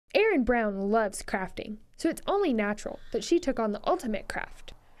Lauren Brown loves crafting, so it's only natural that she took on the ultimate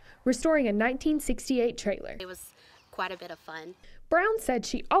craft, restoring a 1968 trailer. It was quite a bit of fun. Brown said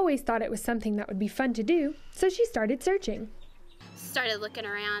she always thought it was something that would be fun to do, so she started searching. Started looking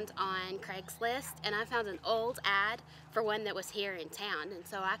around on Craigslist, and I found an old ad for one that was here in town, and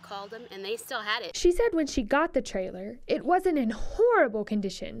so I called them, and they still had it. She said when she got the trailer, it wasn't in horrible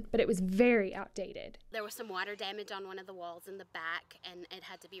condition, but it was very outdated. There was some water damage on one of the walls in the back, and it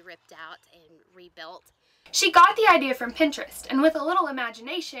had to be ripped out and rebuilt. She got the idea from Pinterest, and with a little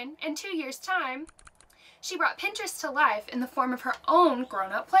imagination, in 2 years' time, she brought Pinterest to life in the form of her own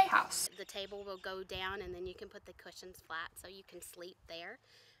grown-up playhouse. The table will go down, and then you can put the cushions flat so you can sleep there.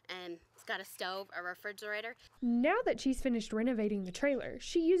 And it's got a stove, a refrigerator. Now that she's finished renovating the trailer,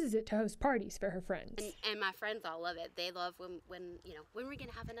 she uses it to host parties for her friends. And my friends all love it. They love when are we going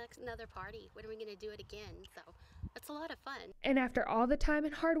to have another party? When are we going to do it again? So it's a lot of fun. And after all the time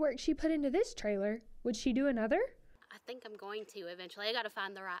and hard work she put into this trailer, would she do another? I think I'm going to eventually. I got to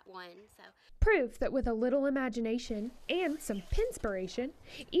find the right one. So proof that with a little imagination and some pinspiration,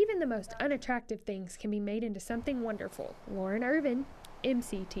 even the most unattractive things can be made into something wonderful. Lauren Irvin,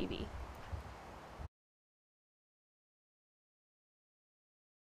 MCTV.